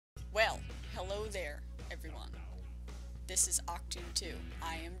Well, hello there, everyone. This is Octoon 2.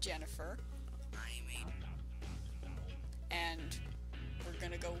 I am Jennifer. I am Aiden. And we're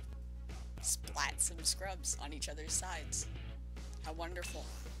gonna go splat some scrubs on each other's sides. How wonderful.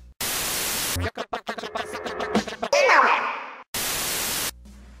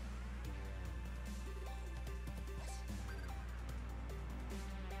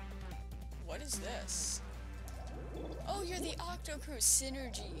 What is this? Oh, you're the Octo Crew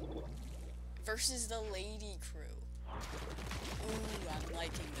Synergy versus the Lady Crew. Ooh, I'm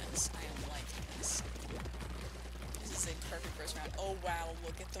liking this. I am liking this. This is a perfect first round. Oh wow,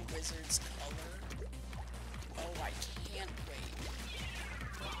 look at the wizard's color. Oh, I can't wait.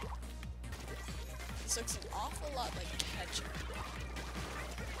 This looks an awful lot like ketchup.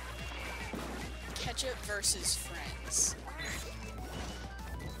 Ketchup versus friends.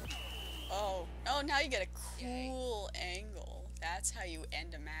 Oh, now you get a cool angle. That's how you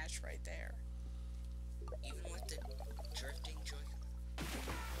end a match right there. Even with the drifting Joy-Con.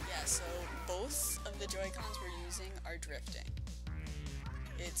 Yeah, so both of the Joy-Cons we're using are drifting.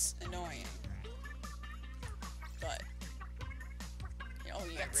 It's annoying. But, you know,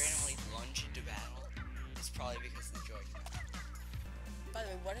 you got randomly lunge into battle. It's probably because of the Joy-Con. By the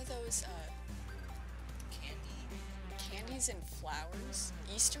way, what are those, candies and flowers?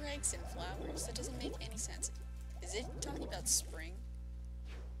 Easter eggs and flowers? That doesn't make any sense. Is it talking about spring?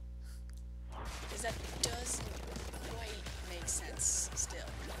 Because that doesn't quite make sense still.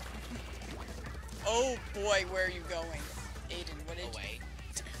 Oh boy, where are you going? Aiden, what did you...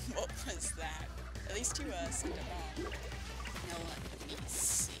 What was that? At least you sent a bomb. Now let me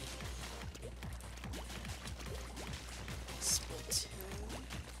see. Splatoon.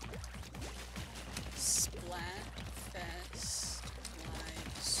 Splatfest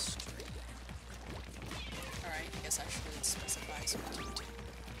live stream. Alright, I guess I should specify Splatoon 2.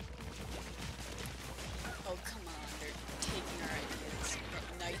 Oh, come on, they're taking our ideas.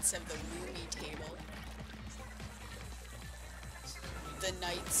 Knights of the Roomy Table. The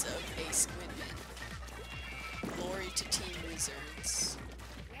Knights of a Squidman. Glory to Team Wizards.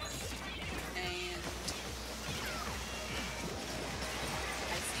 And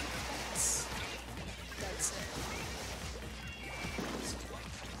I think that's it.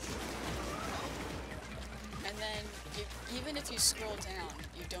 And then, even if you scroll down,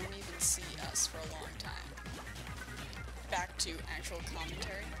 you don't even see us for a long time. Back to actual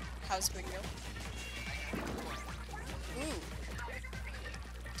commentary. How's Bingo? Ooh.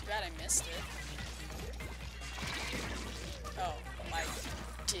 Too bad I missed it. Oh, I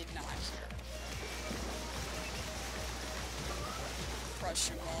did not hear. Crush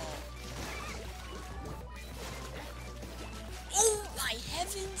them all. Oh my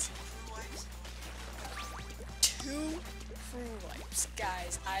heavens! 2 crew wipes.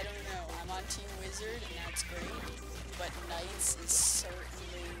 Guys, I don't know. I'm on Team Wizard and that's great. But Knights is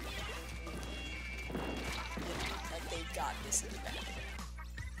certainly, you know, like they got this in the bag.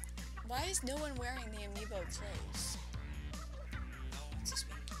 Why is no one wearing the Amiibo clothes? No, it's a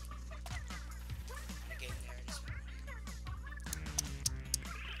spin. The game there is.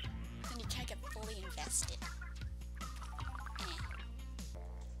 Then you can't get fully invested.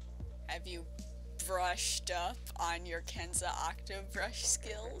 Have you brushed up on your Kenza Octo brush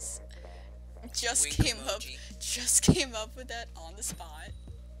skills? Just came up with that on the spot.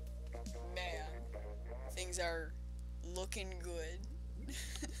 Man, things are looking good.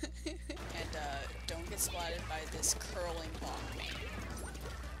 And don't get splatted by this curling bomb.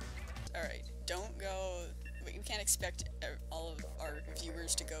 Alright, don't go... You can't expect all of our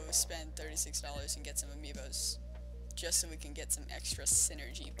viewers to go spend $36 and get some Amiibos just so we can get some extra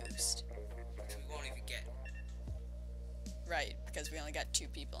synergy boost. Which we won't even get. Right, because we only got 2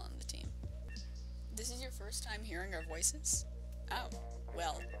 people on the team. This is your first time hearing our voices? Oh,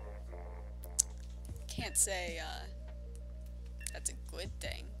 well, can't say, that's a good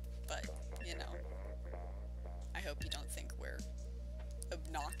thing, but, you know, I hope you don't think we're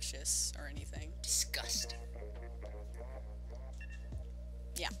obnoxious or anything. Disgusting.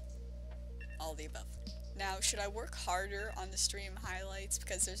 Yeah, all the above. Now, should I work harder on the stream highlights?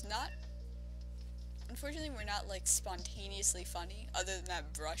 Because there's not... Unfortunately, we're not, like, spontaneously funny, other than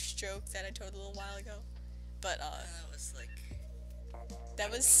that brush joke that I told a little while ago. But, that was, like...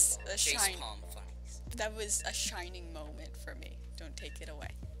 That was a funnies. That was a shining moment for me. Don't take it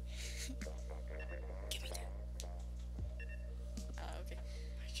away. Give me that. Okay.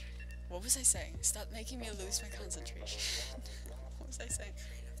 What was I saying? Stop making me lose my concentration. What was I saying?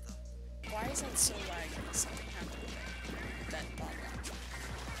 Why is that so laggy? Something happened with that bomb launcher.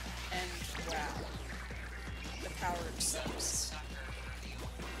 And wow. The power of subs.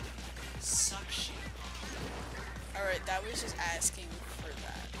 Suction. Alright, that was just asking for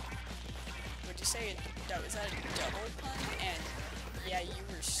that. Would you say that was that a double pun? And yeah, you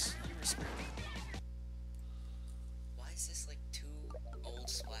were screwed. Why is this like two old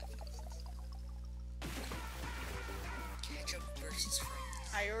Splatfests? Ketchup versus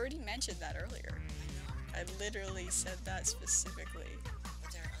fries. I already mentioned that earlier. I literally said that specifically.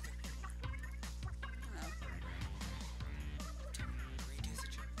 But there are other people. Oh. Redo the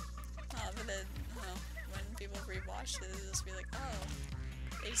joke. Oh, but then, when people rewatch this, they'll just be like, oh,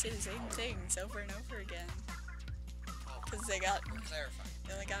 they say the same things over and over again. Because they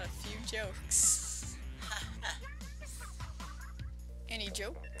only got a few jokes. Any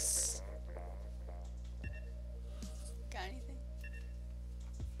jokes? Got anything?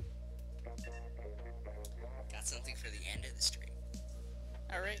 Got something for the end of the stream.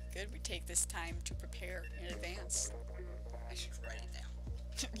 Alright, good. We take this time to prepare in advance. I should write it down.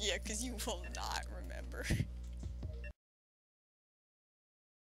 Yeah, because you will not remember.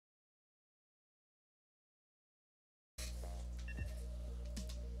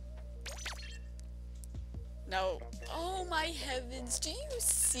 No. Oh my heavens, do you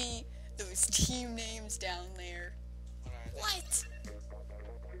see those team names down there? What are they?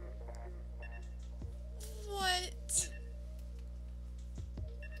 What?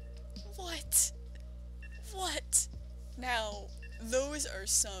 What? What? Now, those are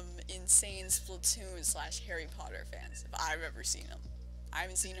some insane Splatoon / Harry Potter fans, if I've ever seen them. I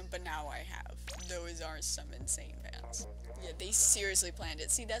haven't seen them, but now I have. Those are some insane fans. Yeah, they seriously planned it.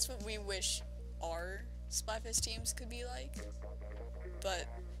 See, that's what we wish our Splatfest teams could be like. But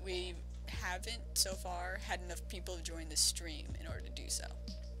we haven't, so far, had enough people join the stream in order to do so.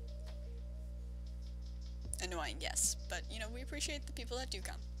 Annoying, yes. But, you know, we appreciate the people that do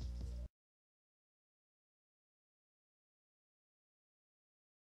come.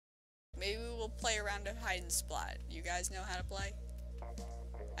 Maybe we'll play a round of hide and splat. You guys know how to play?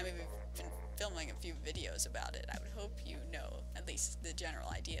 I mean, we've been filming a few videos about it. I would hope you know at least the general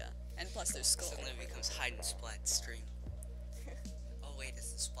idea. And plus there's skull. Suddenly it becomes hide and splat stream. Oh wait,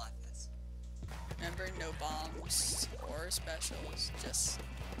 it's the Splatfest. Remember, no bombs or specials. Just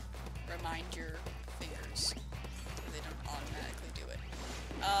remind your fingers so they don't automatically do it.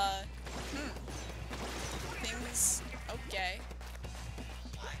 Things okay.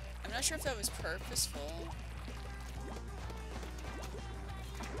 I'm not sure if that was purposeful.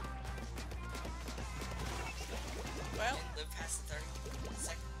 Well, Live past the 30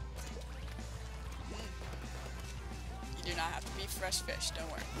 second. you do not have to be fresh fish, don't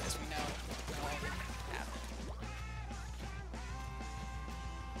worry, because we know what happened.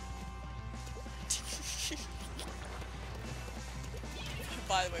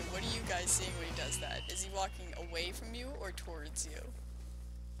 By the way, what are you guys seeing when he does that? Is he walking away from you or towards you?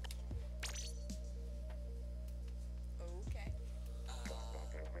 Okay.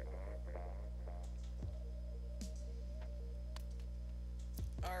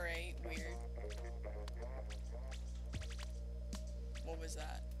 Alright, weird. What was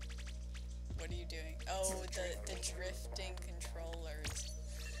that? What are you doing? Oh, the drifting controllers.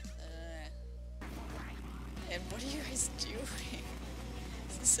 And what are you guys doing?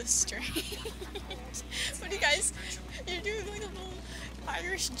 This is so strange. What are you guys? You're doing like a little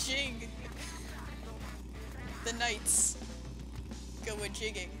Irish jig. The knights go a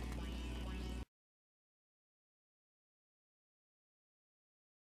jigging.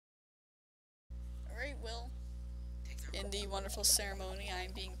 Alright, well, in the wonderful ceremony, I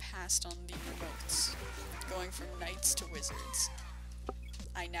am being passed on the remotes, going from knights to wizards.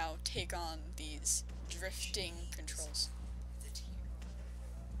 I now take on these drifting controls.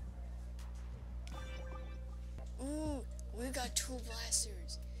 Ooh, we got 2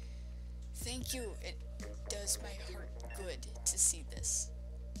 blasters. Thank you. It does my heart good to see this.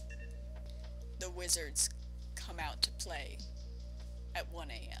 The wizards come out to play at 1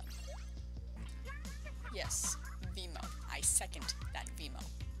 a.m. Yes, Vimo. I second that Vimo.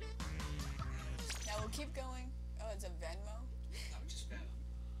 Now we'll keep going. Oh, it's a Venmo? No, just Venmo.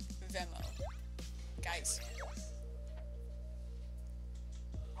 Venmo. Guys.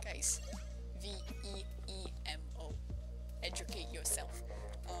 Guys. V-E-E-M-O. Educate yourself.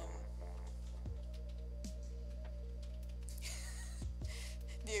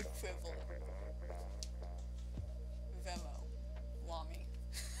 The equivalent. Venmo. Wami.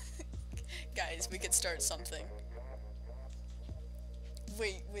 Guys, we could start something.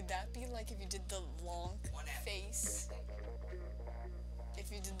 Wait, would that be like if you did the long face?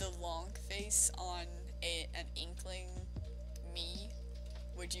 If you did the long face on an inkling me,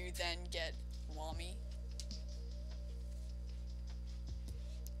 would you then get Wami?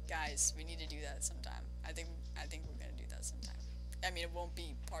 Guys, we need to do that sometime. I think we're gonna do that sometime. I mean, it won't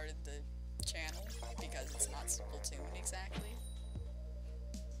be part of the channel because it's not Splatoon exactly.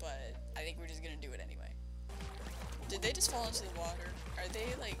 But I think we're just gonna do it anyway. Did they just fall into the water? Are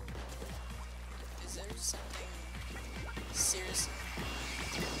they like... Is there something serious?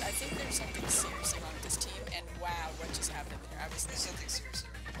 I think there's something seriously wrong with this team, and wow, what just happened there? There's something seriously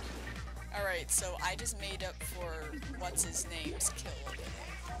wrong. Alright, so I just made up for what's-his-name's kill over there.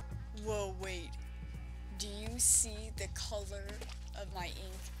 Whoa, wait. Do you see the color of my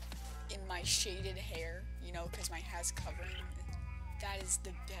ink in my shaded hair? You know, because my hair's covering it. That is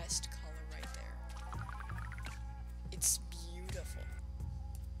the best color right there. It's beautiful.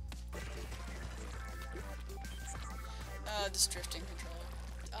 This drifting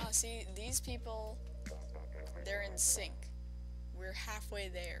controller. See, these people, they're in sync. We're halfway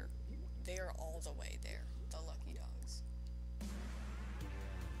there. They are all the way there. The lucky dogs.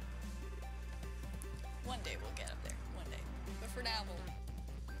 One day we'll get up there. One day. But for now,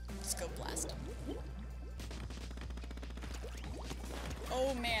 let's go blast them.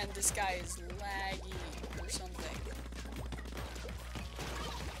 Oh man, this guy is laggy or something.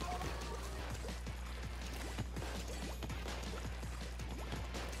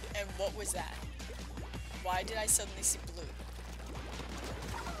 And what was that? Why did I suddenly see blue?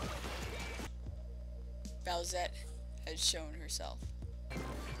 Bowsette has shown herself.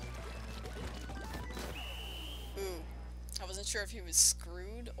 Ooh, I wasn't sure if he was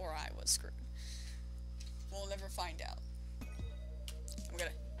screwed or I was screwed. We'll never find out. I'm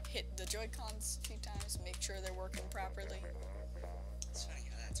gonna hit the Joy-Cons a few times, make sure they're working properly. It's funny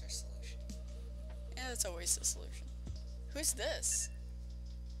how that's our solution. Yeah, that's always the solution. Who's this?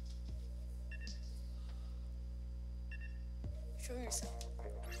 Show yourself.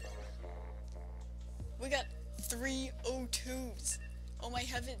 We got 3 O2s. Oh my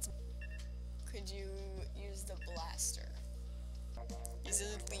heavens. Could you use the blaster? Is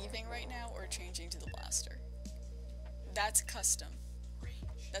it leaving right now or changing to the blaster? That's custom.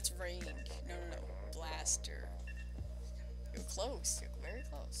 That's range. No. Blaster. You're close. You're very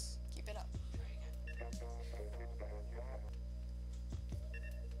close. Keep it up.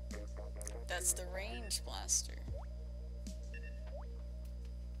 That's the range blaster.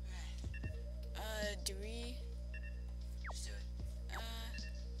 Do we... Just do it.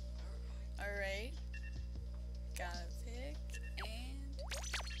 Alright. Gotta pick, and...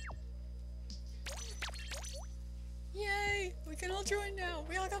 Yay! We can all join now!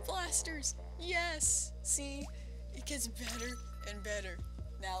 We all got blasters! Yes! See? It gets better and better.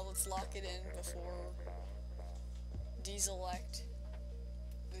 Now let's lock it in before Dieselect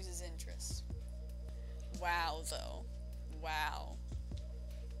loses interest. Wow, though. Wow.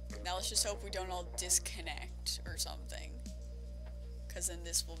 Now let's just hope we don't all disconnect or something. Because then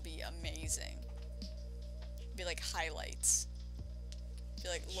this will be amazing. Be like highlights. Be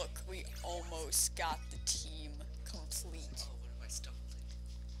like, look, we almost got the team complete. Oh, what have I stumbled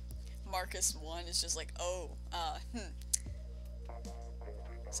into? Marcus 1 is just like, oh,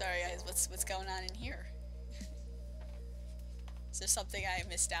 Sorry guys, what's going on in here? Is there something I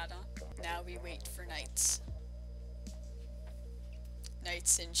missed out on? Now we wait for knights.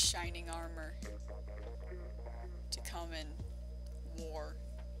 Knights in shining armor to come and war.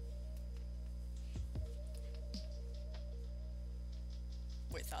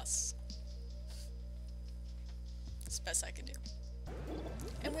 With us. It's the best I can do.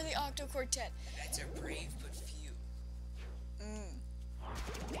 And we're the Octo Quartet. Knights are brave but few.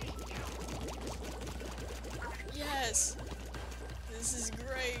 Yes! This is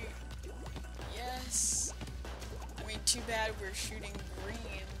great! Yes! I mean, too bad we're shooting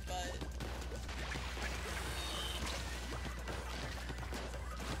green, but...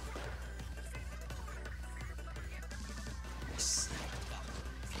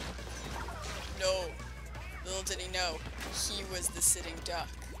 No! Little did he know, he was the sitting duck.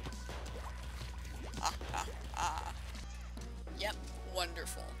 Ah, ah, ah. Yep,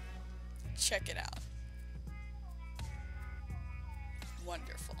 wonderful. Check it out.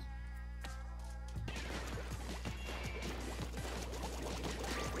 Wonderful.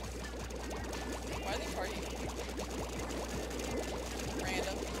 Why are they partying?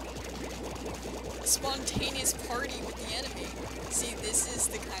 Random. A spontaneous party with the enemy. See, this is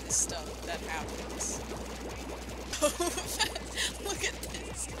the kind of stuff that happens. Look at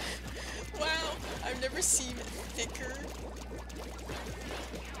this. Wow, I've never seen thicker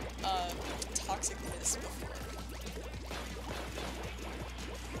toxic mist before.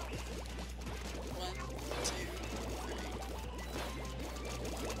 1, 2,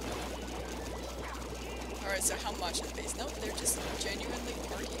 3. Alright, so how much of the base? Nope, they're just genuinely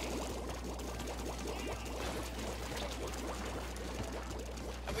partying.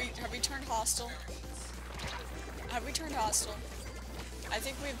 hostile? Have we turned hostile? I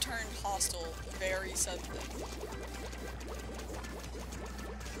think we've turned hostile very suddenly.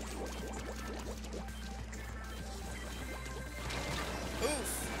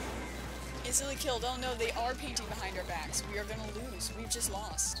 Oof. Easily killed. Oh no, they are painting behind our backs. We are gonna lose. We've just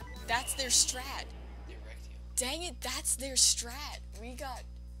lost. That's their strat. They wrecked you. Dang it, that's their strat. We got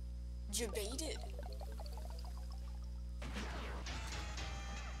jebaited.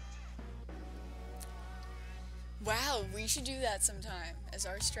 Wow, we should do that sometime as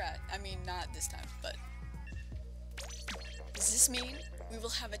our strat. I mean, not this time, but... Does this mean we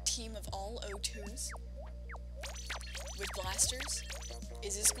will have a team of all O2s? With blasters?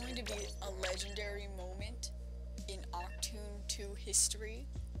 Is this going to be a legendary moment in Octoon 2 history?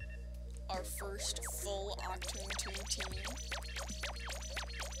 Our first full Octoon 2 team?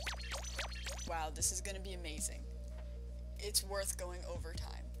 Wow, this is gonna be amazing. It's worth going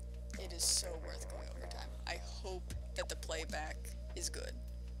overtime. It is so worth going overtime. I hope that the playback is good.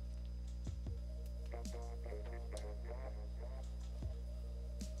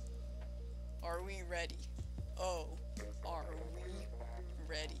 Are we ready? Oh, are we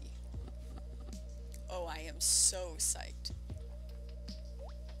ready? Oh, I am so psyched.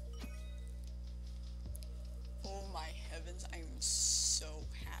 Oh my heavens, I am so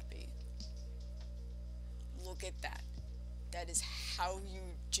happy. Look at that. That is how you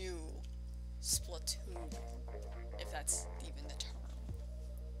do Splatoon, if that's even the term.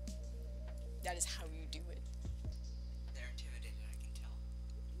 That is how you do it. They're intimidated, I can tell.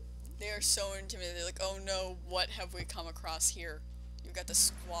 They are so intimidated. They're like, oh no, what have we come across here? You've got the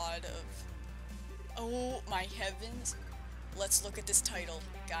squad of... Oh my heavens. Let's look at this title.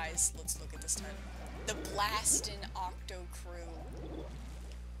 Guys, let's look at this title. The Blastin' Octo Crew.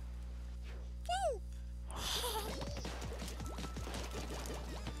 Woo!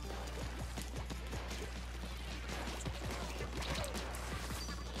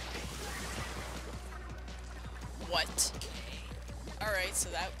 What? Alright, so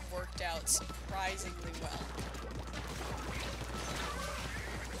that worked out surprisingly well.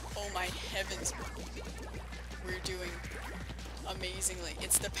 Oh my heavens. We're doing amazingly.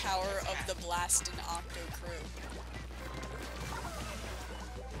 It's the power of the Blastin' Octo Crew.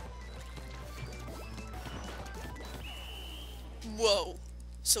 Whoa.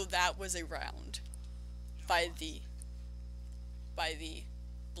 So that was a round by the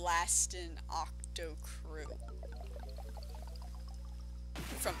Blastin' Octo Crew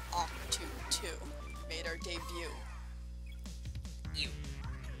from Octoon 2. Made our debut You.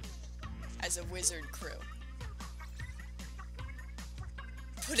 as a wizard crew.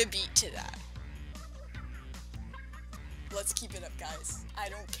 Put a beat to that. Let's keep it up, guys. I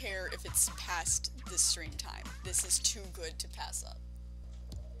don't care if it's past the stream time. This is too good to pass up.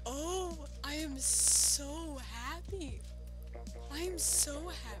 Oh, I am so happy. I am so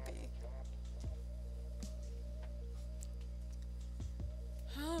happy.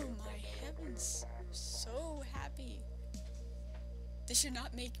 Oh my heavens. So happy. This should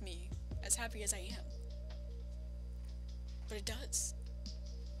not make me as happy as I am. But it does.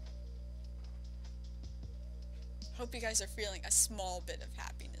 Hope you guys are feeling a small bit of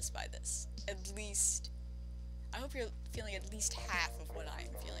happiness by this. At least, I hope you're feeling at least half of what I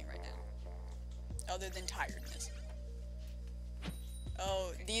am feeling right now. Other than tiredness.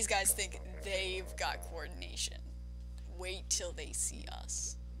 Oh, these guys think they've got coordination. Wait till they see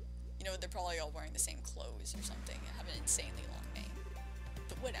us. You know, they're probably all wearing the same clothes or something and have an insanely long name.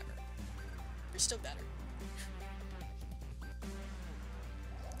 But whatever. We're still better.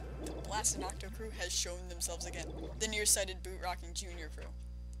 The Blastin' Octo Crew has shown themselves again. The nearsighted boot-rocking junior crew.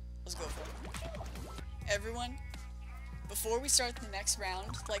 Let's go for it. Everyone, before we start the next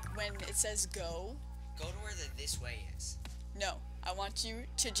round, like when it says go... Go to where the this way is. No, I want you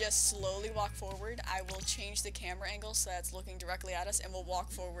to just slowly walk forward. I will change the camera angle so that it's looking directly at us, and we'll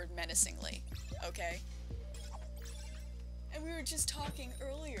walk forward menacingly. Okay? And we were just talking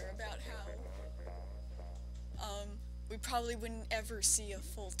earlier about how... we probably wouldn't ever see a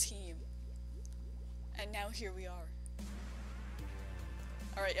full team. And now here we are.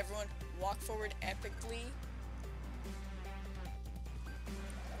 Alright, everyone, walk forward epically.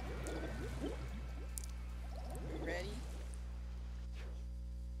 Ready?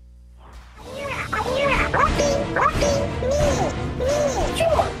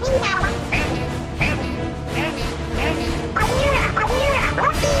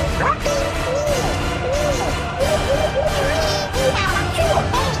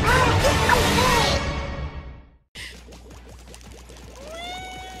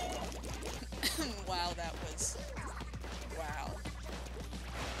 Wow, that was... Wow.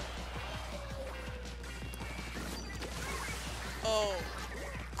 Oh,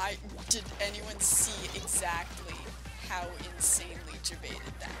 did anyone see exactly how insanely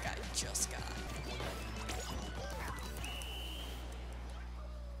debated that guy just got?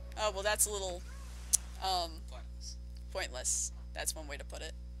 Oh, well that's a little, pointless. That's one way to put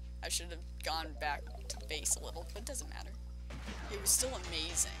it. I should have gone back to base a little, but it doesn't matter. It was still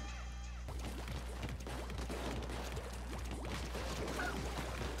amazing.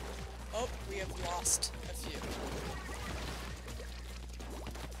 Oh, we have lost a few.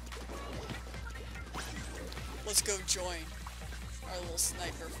 Let's go join our little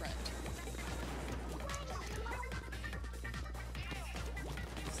sniper friend.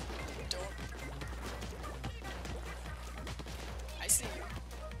 Don't. I see you.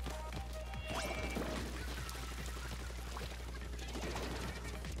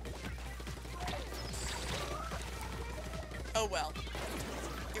 Oh well.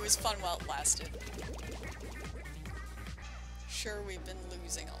 It was fun while it lasted. Sure, we've been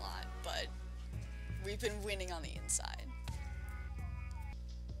losing a lot, but we've been winning on the inside.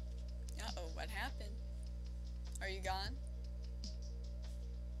 Uh-oh, what happened? Are you gone?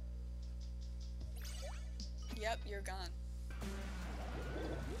 Yep, you're gone.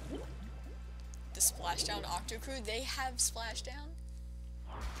 The Splashdown Octo Crew, they have Splashdown.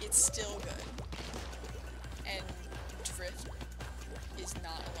 It's still good. And Drift is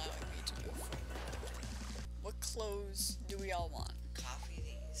not allowing me to move forward. What clothes do we all want? Copy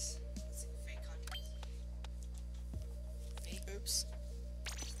these. Let's see, fake contacts. Fake. Oops.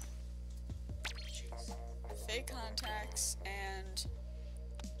 Choose. Fake contacts, and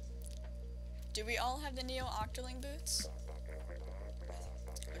do we all have the Neo Octoling boots?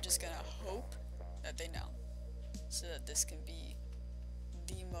 We're just gonna hope that they know, so that this can be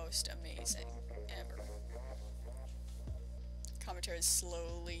the most amazing ever. Commentary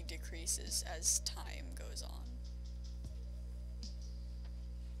slowly decreases as time goes on,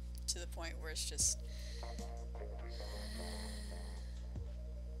 to the point where it's just,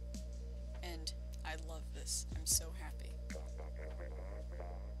 and I love this. I'm so happy.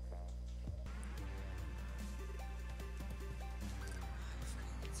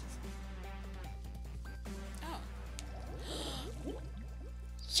 Oh.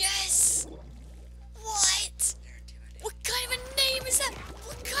 Yes! What? What kind of a name is that?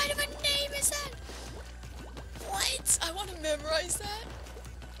 What kind of a name is that? What? I want to memorize that.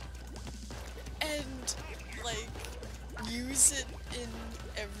 And, like, use it in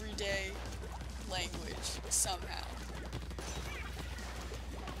everyday language somehow.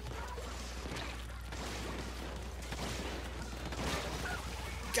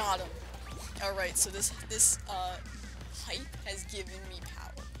 Got him. Alright, so this hype has given me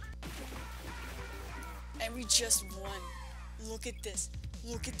power. And we just won. Look at this.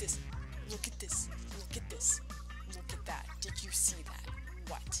 Look at this. Look at this. Look at this. Look at that. Did you see that?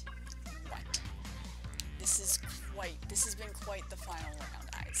 What? What? This has been quite the final round,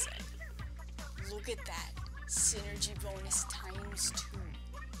 I'd say. Look at that. Synergy bonus times 2.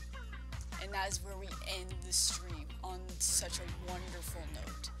 And that is where we end the stream, on such a wonderful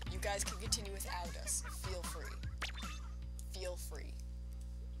note. You guys can continue without us. Feel free. Feel free.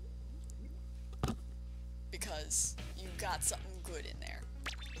 Because you got something good in there.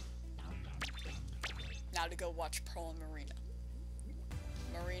 Now to go watch Pearl and Marina.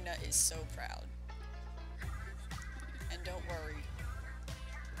 Marina is so proud. And don't worry.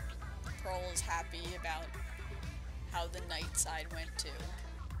 Pearl is happy about how the night side went too.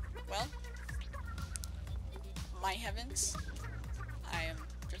 Well, my heavens. I am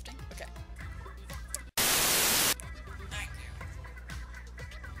drifting? Okay.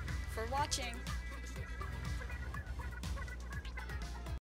 For watching.